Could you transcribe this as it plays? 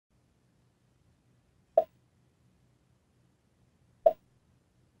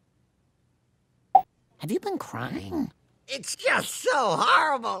Have you been crying? It's just so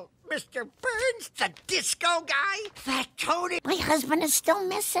horrible. Mr. Burns, the disco guy, that Tony. My husband is still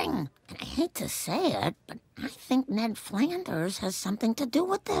missing. And I hate to say it, but I think Ned Flanders has something to do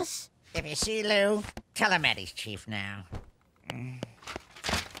with this. If you see Lou, tell him Eddie's chief now.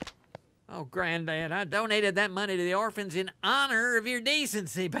 Oh, Granddad, I donated that money to the orphans in honor of your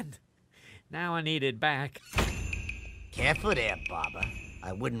decency, but now I need it back. Careful there, Barbara.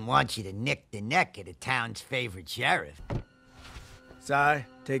 I wouldn't want you to nick the neck of the town's favorite sheriff. Si,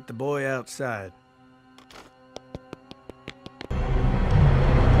 take the boy outside.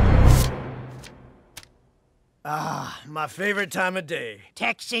 Ah, my favorite time of day.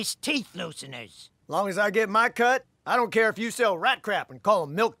 Texas teeth looseners. Long as I get my cut, I don't care if you sell rat crap and call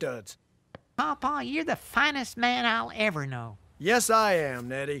them milk duds. Papa, you're the finest man I'll ever know. Yes, I am,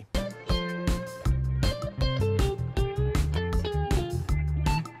 Nettie.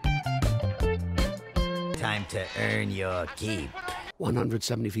 Time to earn your keep.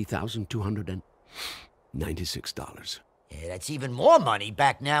 $173,296. Yeah, that's even more money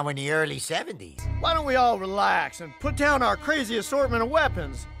back now in the early 70s. Why don't we all relax and put down our crazy assortment of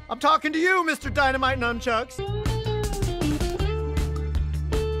weapons? I'm talking to you, Mr. Dynamite Nunchucks.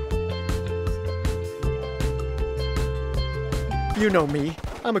 You know me.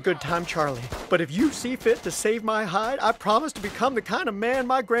 I'm a good-time Charlie. But if you see fit to save my hide, I promise to become the kind of man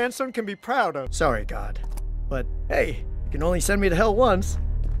my grandson can be proud of. Sorry, God. But, hey, you can only send me to hell once.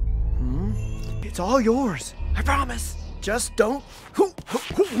 It's all yours. I promise. Just don't... We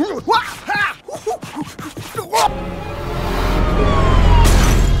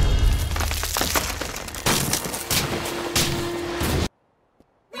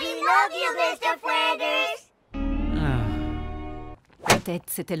love you, Mr. Flanders! Peut-être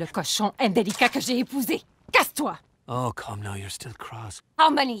c'était le cochon indélicat que j'ai épousé. Casse-toi! Oh, come now, you're still cross. How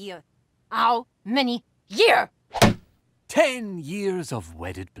many years? How many years? 10 years of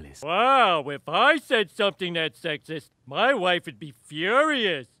wedded bliss. Wow, if I said something that's sexist, my wife would be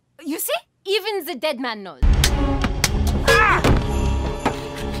furious. You see? Even the dead man knows.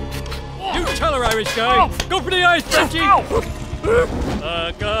 You tell her, Irish guy! Go for the eyes, Frenchie!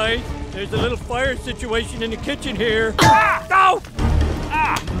 Guys, there's a little fire situation in the kitchen here. Go!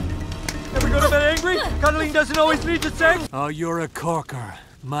 Ever go to bed angry? Cuddling doesn't always lead to sex. Oh, you're a corker,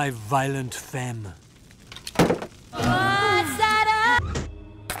 my violent femme. What's that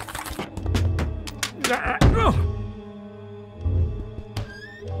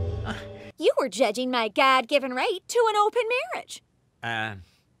You were judging my God-given right to an open marriage.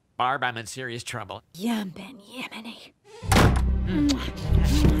 Barb, I'm in serious trouble. Yum ben yemeni.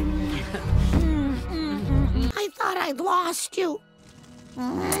 I thought I'd lost you.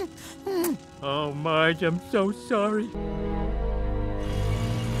 Oh, Marge, I'm so sorry.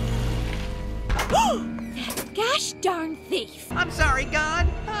 Gosh darn thief. I'm sorry, God.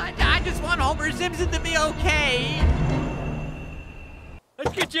 I just want Homer Simpson to be okay.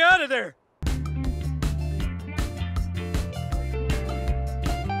 Let's get you out of there.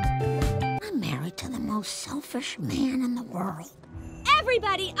 I'm married to the most selfish man in the world.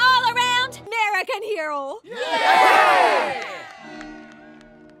 Everybody all around American hero. Yeah!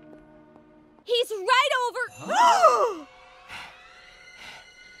 He's right over.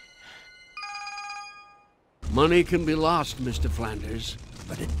 Money can be lost, Mr. Flanders,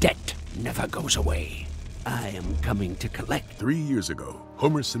 but a debt never goes away. I am coming to collect. 3 years ago,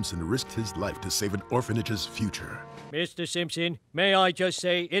 Homer Simpson risked his life to save an orphanage's future. Mr. Simpson, may I just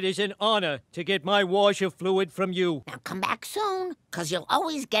say it is an honor to get my wash of fluid from you. Now come back soon, because you'll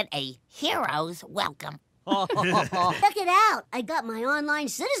always get a hero's welcome. Check it out. I got my online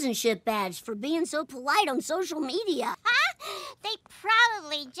citizenship badge for being so polite on social media. Huh? They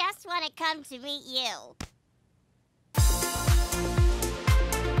probably just want to come to meet you.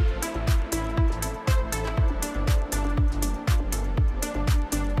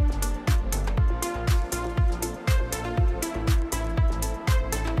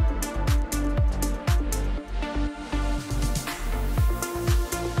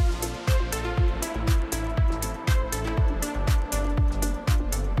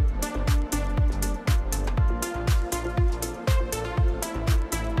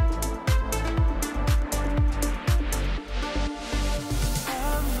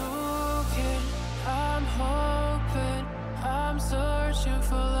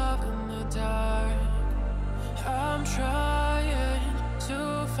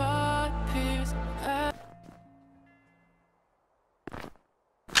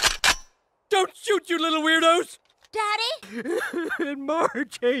 Don't shoot, you little weirdos! Daddy? And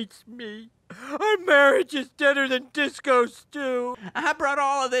Marge hates me. Our marriage is deader than disco stew. I brought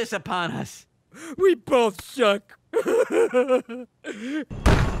all of this upon us. We both suck. What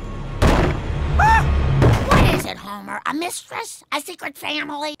is it, Homer? A mistress? A secret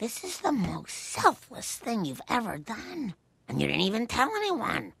family? This is the most selfless thing you've ever done. And you didn't even tell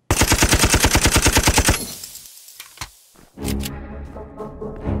anyone.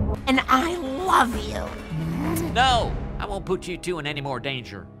 And I love you. No, I won't put you two in any more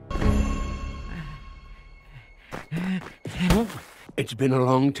danger. It's been a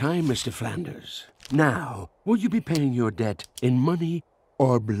long time, Mr. Flanders. Now, will you be paying your debt in money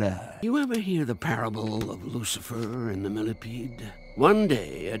or blood? You ever hear the parable of Lucifer and the millipede? One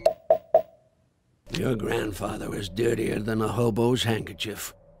day, your grandfather was dirtier than a hobo's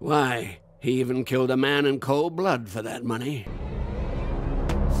handkerchief. Why, he even killed a man in cold blood for that money.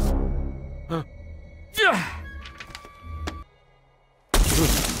 Huh?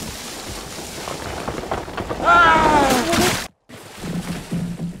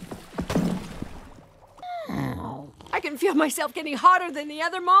 I can feel myself getting hotter than the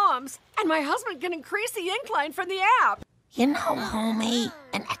other moms. And my husband can increase the incline from the app. You know, homie,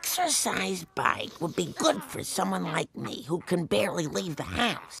 an exercise bike would be good for someone like me who can barely leave the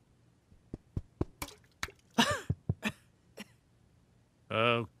house.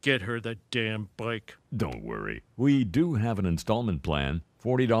 I'll get her the damn bike. Don't worry. We do have an installment plan.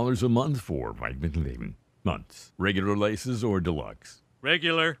 $40 a month for months. Regular laces or deluxe?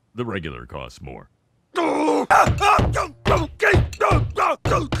 Regular. The regular costs more.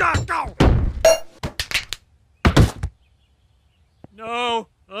 No,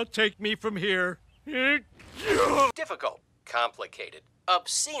 take me from here. Difficult, complicated,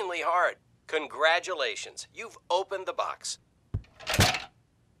 obscenely hard. Congratulations, you've opened the box.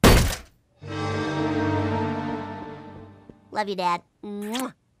 Love you, Dad.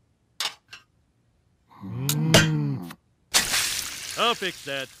 I'll fix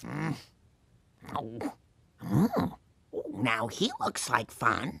that. Now he looks like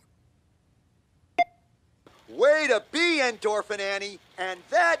fun. Way to be, Endorphin Annie. And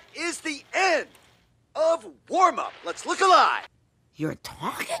that is the end of warm-up. Let's look alive. You're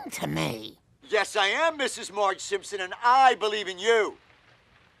talking to me. Yes, I am, Mrs. Marge Simpson, and I believe in you.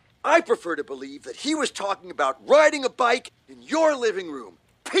 I prefer to believe that he was talking about riding a bike in your living room.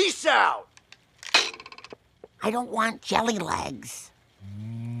 Peace out. I don't want jelly legs.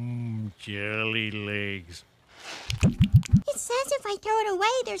 Jelly legs. It says if I throw it away,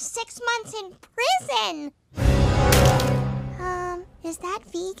 there's 6 months in prison. Is that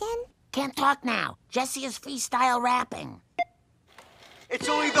vegan? Can't talk now. Jesse is freestyle rapping. It's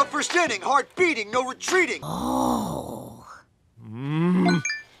only the first inning. Heart beating, no retreating. Oh.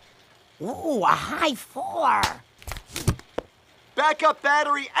 Ooh, a high 4. Backup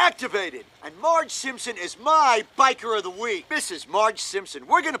battery activated. And Marge Simpson is my biker of the week. Mrs. Marge Simpson,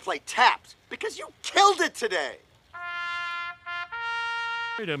 we're gonna play taps because you killed it today.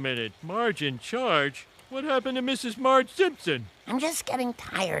 Wait a minute, Marge in charge? What happened to Mrs. Marge Simpson? I'm just getting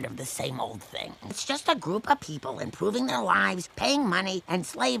tired of the same old thing. It's just a group of people improving their lives, paying money, and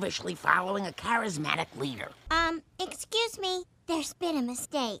slavishly following a charismatic leader. Excuse me. There's been a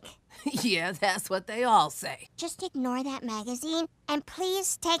mistake. Yeah, that's what they all say. Just ignore that magazine, and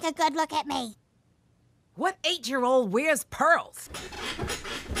please take a good look at me. What 8-year-old wears pearls?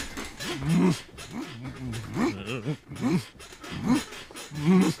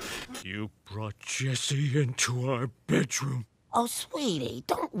 You brought Jesse into our bedroom. Oh, sweetie,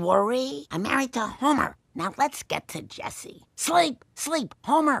 don't worry. I'm married to Homer. Now let's get to Jesse. Sleep, sleep,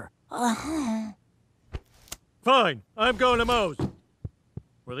 Homer. Fine, I'm going to Moe's.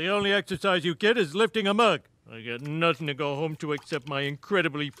 Where the only exercise you get is lifting a mug. I got nothing to go home to except my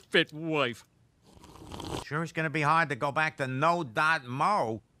incredibly fit wife. Sure it's gonna be hard to go back to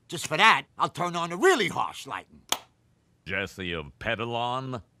No.Mo. Just for that, I'll turn on the really harsh lighting. Jesse of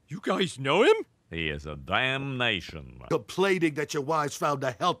Pedalon. You guys know him? He is a damnation. Complaining that your wives found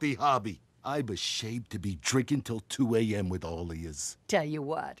a healthy hobby. I'm ashamed to be drinking till 2 a.m. with all of yous. Tell you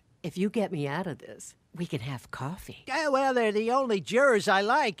what, if you get me out of this, we can have coffee. Well, they're the only jurors I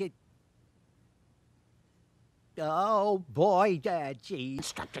like. Oh, boy, gee.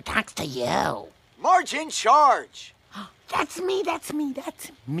 Instructor talks to you. Marge in charge. That's me, that's me, that's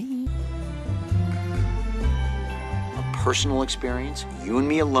me. A personal experience, you and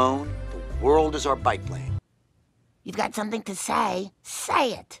me alone. The world is our bike lane. You've got something to say.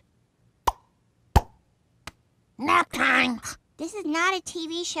 Say it. Nap time. This is not a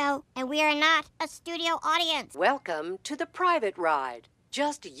TV show, and we are not a studio audience. Welcome to the private ride.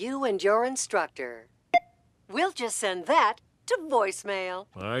 Just you and your instructor. We'll just send that to voicemail.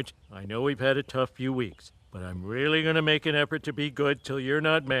 Marge, I know we've had a tough few weeks, but I'm really gonna make an effort to be good till you're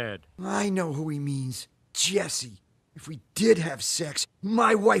not mad. I know who he means. Jesse. If we did have sex,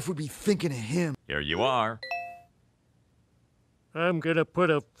 my wife would be thinking of him. Here you are. I'm gonna put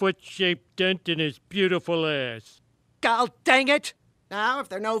a foot-shaped dent in his beautiful ass. God dang it! Now, if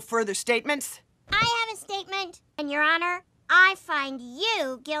there are no further statements... I have a statement. And, Your Honor, I find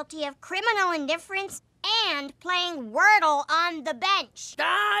you guilty of criminal indifference and playing Wordle on the bench.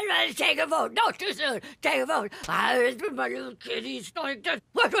 Let's take a vote. No, too soon. Take a vote. My little kitty's going to...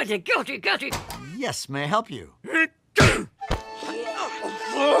 What was it? Guilty, guilty. Yes, may I help you?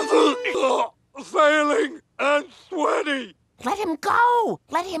 Failing and sweaty! Let him go.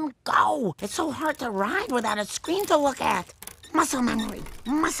 Let him go. It's so hard to ride without a screen to look at. Muscle memory.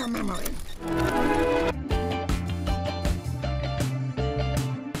 Muscle memory.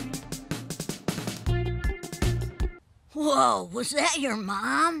 Whoa, was that your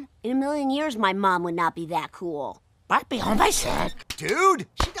mom? In a million years, my mom would not be that cool. I'd be home by 6. Dude,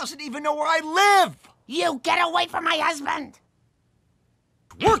 she doesn't even know where I live! You get away from my husband!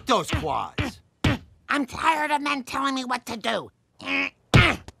 Work those quads! I'm tired of men telling me what to do.